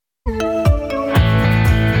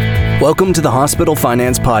Welcome to the Hospital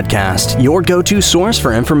Finance Podcast, your go-to source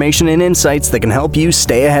for information and insights that can help you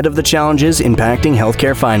stay ahead of the challenges impacting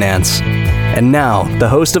healthcare finance. And now, the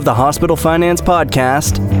host of the Hospital Finance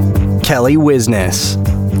Podcast, Kelly Wisness.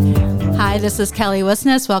 Hi, this is Kelly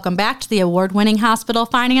Wisness. Welcome back to the award-winning Hospital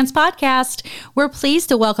Finance Podcast. We're pleased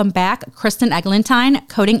to welcome back Kristen Eglintine,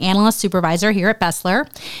 Coding Analyst Supervisor here at BESLER.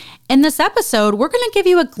 In this episode, we're going to give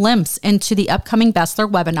you a glimpse into the upcoming BESLER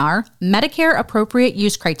webinar, Medicare Appropriate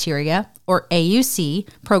Use Criteria, or AUC,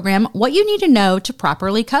 program, What You Need to Know to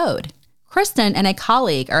Properly Code. Kristen and a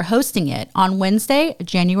colleague are hosting it on Wednesday,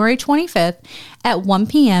 January 25th at 1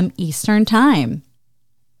 p.m. Eastern Time.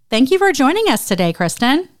 Thank you for joining us today,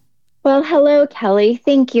 Kristen. Well, hello, Kelly.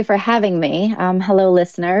 Thank you for having me. Hello,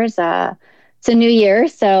 listeners. It's a new year,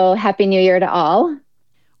 so Happy New Year to all.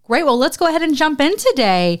 Great. Well, let's go ahead and jump in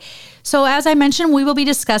today. So as I mentioned, we will be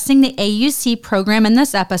discussing the AUC program in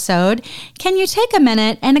this episode. Can you take a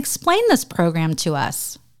minute and explain this program to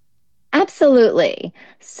us? Absolutely.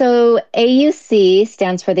 So AUC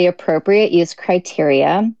stands for the Appropriate Use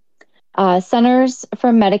Criteria. Centers for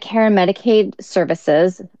Medicare and Medicaid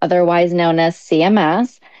Services, otherwise known as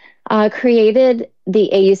CMS, created the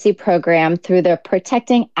AUC program through the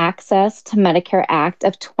Protecting Access to Medicare Act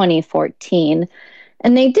of 2014.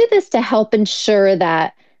 And they did this to help ensure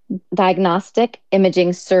that diagnostic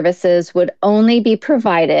imaging services would only be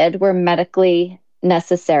provided where medically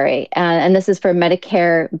necessary. And this is for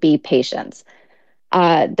Medicare B patients.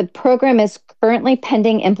 The program is currently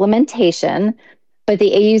pending implementation, but the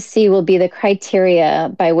AUC will be the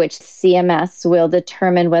criteria by which CMS will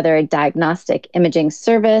determine whether a diagnostic imaging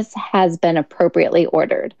service has been appropriately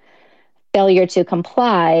ordered. Failure to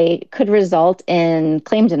comply could result in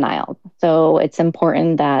claim denial. So it's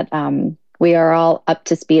important that we are all up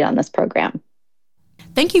to speed on this program.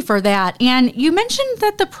 Thank you for that. And you mentioned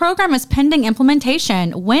that the program is pending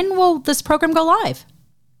implementation. When will this program go live?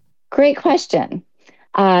 Great question.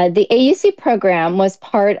 The AUC program was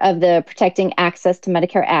part of the Protecting Access to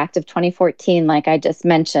Medicare Act of 2014, like I just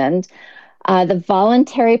mentioned. The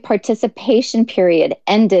voluntary participation period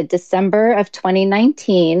ended December of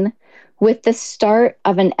 2019 with the start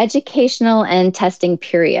of an educational and testing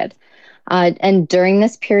period. And during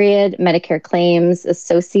this period, Medicare claims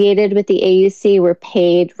associated with the AUC were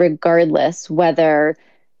paid regardless whether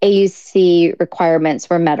AUC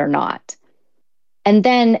requirements were met or not. And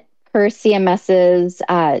then per CMS's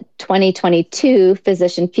 2022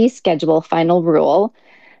 Physician Fee Schedule final rule,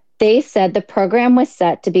 they said the program was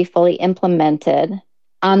set to be fully implemented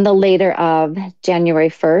on the later of January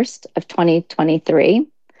 1st of 2023,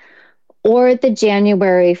 or the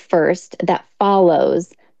January 1st that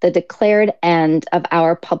follows the declared end of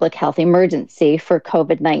our public health emergency for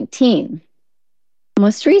COVID-19.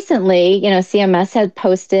 Most recently, CMS had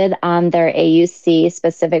posted on their AUC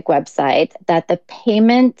specific website that the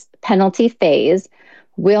payment penalty phase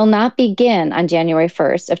will not begin on January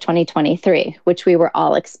 1st of 2023, which we were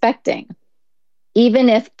all expecting. Even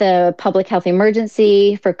if the public health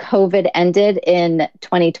emergency for COVID ended in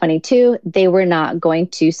 2022, they were not going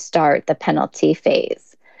to start the penalty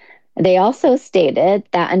phase. They also stated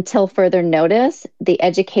that until further notice, the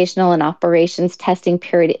educational and operations testing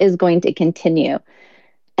period is going to continue,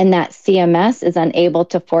 and that CMS is unable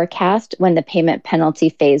to forecast when the payment penalty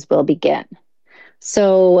phase will begin.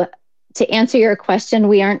 So to answer your question,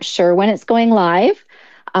 we aren't sure when it's going live.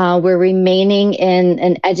 We're remaining in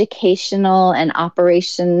an educational and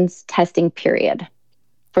operations testing period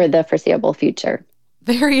for the foreseeable future.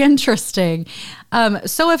 Very interesting.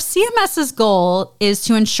 So if CMS's goal is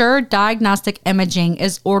to ensure diagnostic imaging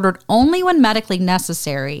is ordered only when medically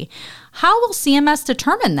necessary, how will CMS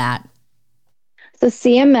determine that? So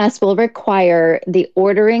CMS will require the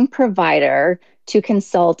ordering provider to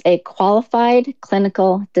consult a qualified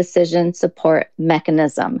clinical decision support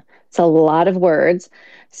mechanism. It's a lot of words.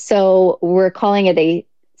 So we're calling it a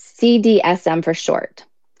CDSM for short.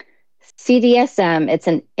 CDSM, it's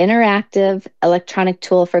an interactive electronic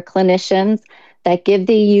tool for clinicians that give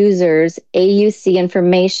the users AUC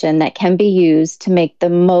information that can be used to make the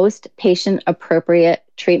most patient-appropriate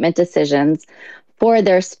treatment decisions for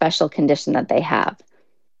their special condition that they have.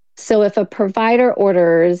 So if a provider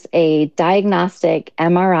orders a diagnostic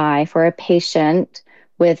MRI for a patient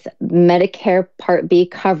with Medicare Part B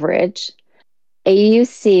coverage,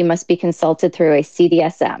 AUC must be consulted through a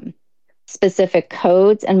CDSM. Specific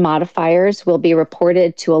codes and modifiers will be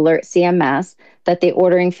reported to alert CMS that the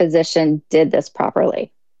ordering physician did this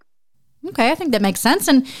properly. Okay, I think that makes sense.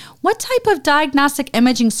 And what type of diagnostic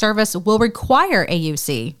imaging service will require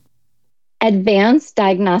AUC? Advanced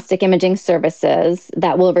diagnostic imaging services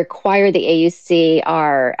that will require the AUC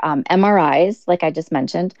are MRIs, like I just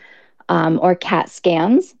mentioned, or CAT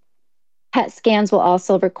scans. PET scans will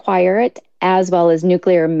also require it, as well as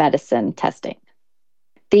nuclear medicine testing.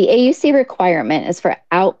 The AUC requirement is for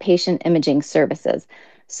outpatient imaging services.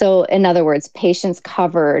 So, in other words, patients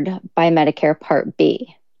covered by Medicare Part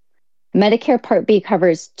B. Medicare Part B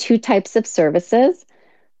covers two types of services: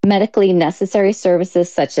 medically necessary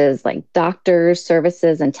services such as like doctors,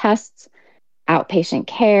 services, and tests, outpatient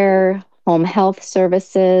care, home health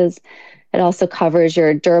services. It also covers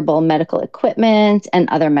your durable medical equipment and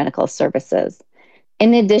other medical services.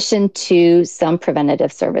 In addition to some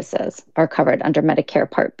preventative services are covered under Medicare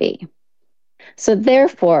Part B. So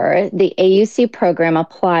therefore, the AUC program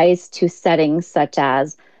applies to settings such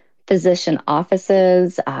as physician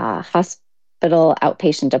offices, hospital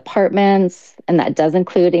outpatient departments, and that does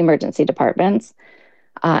include emergency departments,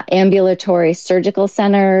 ambulatory surgical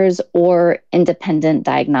centers, or independent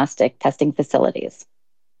diagnostic testing facilities.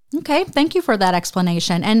 Okay, thank you for that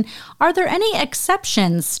explanation. And are there any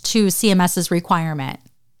exceptions to CMS's requirement?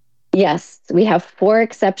 Yes, we have 4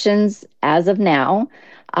 exceptions as of now.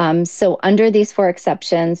 So under these 4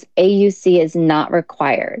 exceptions, AUC is not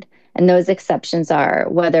required. And those exceptions are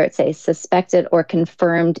whether it's a suspected or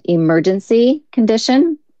confirmed emergency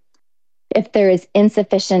condition, if there is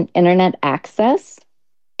insufficient internet access,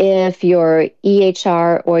 if your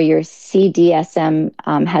EHR or your CDSM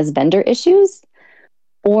has vendor issues,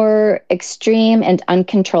 or extreme and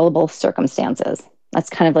uncontrollable circumstances. That's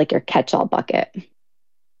kind of like your catch-all bucket.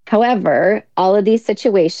 However, all of these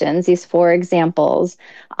situations, these 4 examples,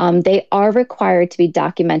 they are required to be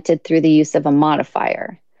documented through the use of a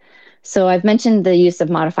modifier. So I've mentioned the use of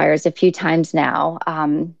modifiers a few times now.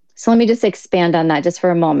 So let me just expand on that just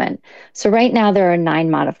for a moment. So right now there are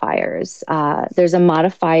 9 modifiers. There's a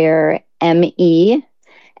modifier ME,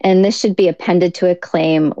 and this should be appended to a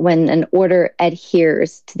claim when an order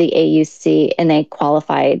adheres to the AUC in a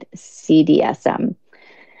qualified CDSM.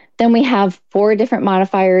 Then we have 4 different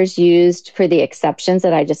modifiers used for the exceptions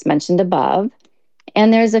that I just mentioned above.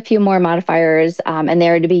 And there's a few more modifiers, and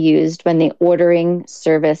they're to be used when the ordering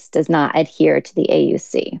service does not adhere to the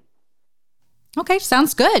AUC. Okay,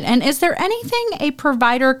 sounds good. And is there anything a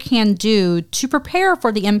provider can do to prepare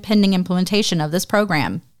for the impending implementation of this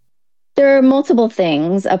program? There are multiple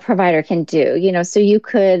things a provider can do. So you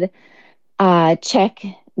could check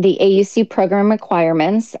the AUC program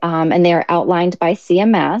requirements, and they are outlined by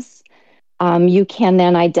CMS. You can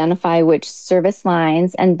then identify which service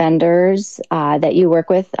lines and vendors that you work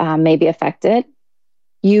with may be affected.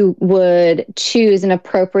 You would choose an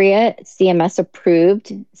appropriate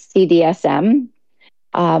CMS-approved CDSM.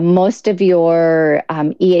 Most of your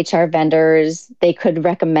EHR vendors, they could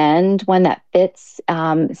recommend one that fits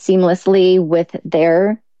seamlessly with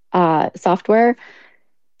their software.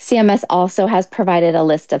 CMS also has provided a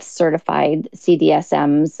list of certified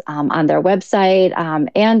CDSMs on their website,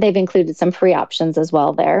 and they've included some free options as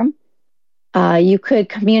well there. You could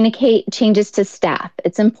communicate changes to staff.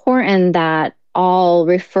 It's important that all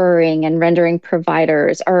referring and rendering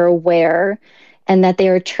providers are aware and that they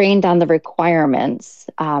are trained on the requirements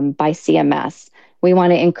by CMS. We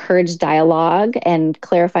want to encourage dialogue and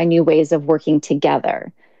clarify new ways of working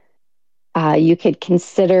together. You could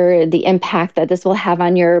consider the impact that this will have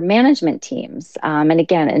on your management teams. And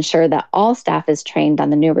again, ensure that all staff is trained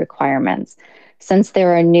on the new requirements. Since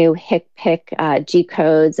there are new HCPCS G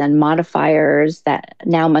codes and modifiers that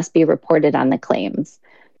now must be reported on the claims.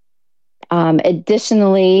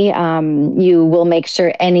 Additionally, you will make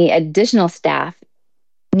sure any additional staff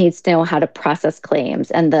needs to know how to process claims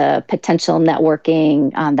and the potential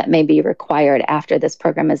networking that may be required after this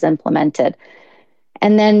program is implemented.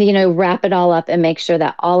 And then, wrap it all up and make sure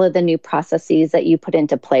that all of the new processes that you put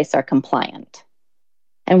into place are compliant.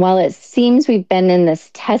 And while it seems we've been in this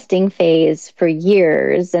testing phase for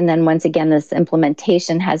years, and then once again, this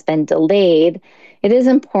implementation has been delayed, it is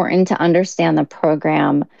important to understand the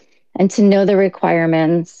program and to know the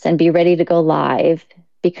requirements and be ready to go live.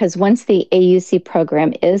 Because once the AUC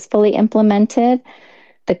program is fully implemented,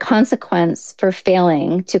 the consequence for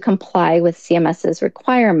failing to comply with CMS's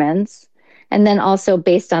requirements, and then also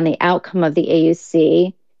based on the outcome of the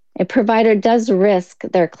AUC, a provider does risk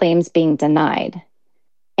their claims being denied.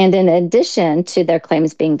 And in addition to their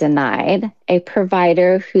claims being denied, a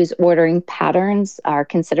provider whose ordering patterns are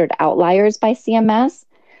considered outliers by CMS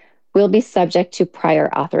will be subject to prior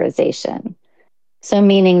authorization. So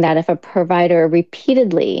meaning that if a provider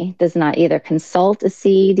repeatedly does not either consult a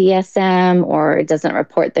CDSM or doesn't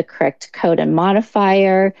report the correct code and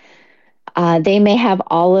modifier, they may have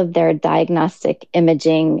all of their diagnostic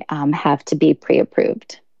imaging have to be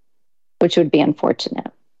pre-approved, which would be unfortunate.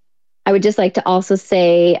 I would just like to also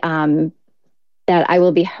say that I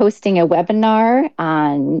will be hosting a webinar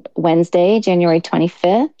on Wednesday, January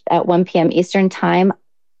 25th at 1 p.m. Eastern Time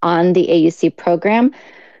on the AUC program,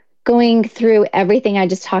 going through everything I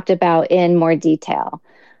just talked about in more detail.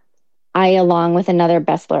 I, along with another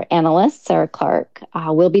BESLER analyst, Sarah Clark,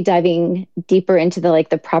 will be diving deeper into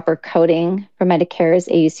the proper coding for Medicare's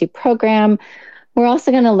AUC program. We're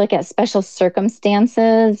also going to look at special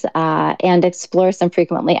circumstances and explore some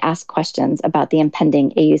frequently asked questions about the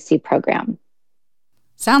impending AUC program.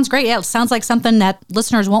 Sounds great. Yeah, it sounds like something that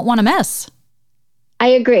listeners won't want to miss. I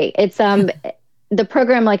agree. It's the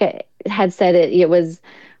program, like I had said, it was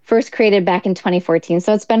first created back in 2014.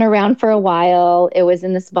 So it's been around for a while. It was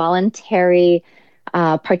in this voluntary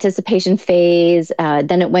participation phase.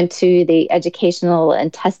 Then it went to the educational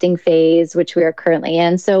and testing phase, which we are currently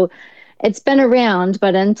in. So it's been around,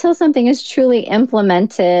 but until something is truly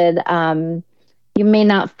implemented, you may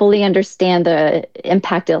not fully understand the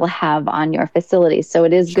impact it'll have on your facility. So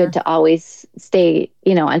it is good to always stay,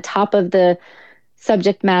 on top of the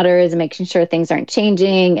subject matters and making sure things aren't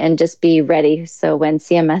changing and just be ready. So when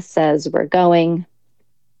CMS says we're going,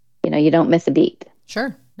 you don't miss a beat.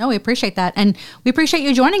 Sure. No, we appreciate that. And we appreciate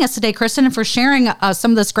you joining us today, Kristen, and for sharing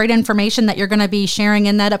some of this great information that you're going to be sharing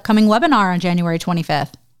in that upcoming webinar on January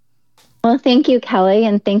 25th. Well, thank you, Kelly,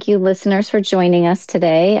 and thank you, listeners, for joining us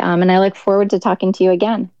today. And I look forward to talking to you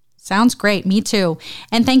again. Sounds great. Me too.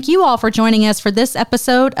 And thank you all for joining us for this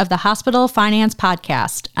episode of the Hospital Finance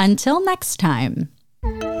Podcast. Until next time.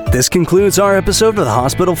 This concludes our episode of the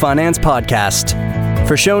Hospital Finance Podcast.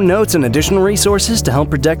 For show notes and additional resources to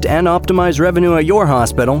help protect and optimize revenue at your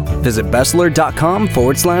hospital, visit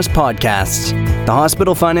BESLER.com/podcasts. The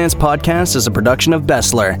Hospital Finance Podcast is a production of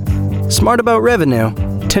BESLER. Smart about revenue,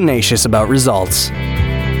 tenacious about results.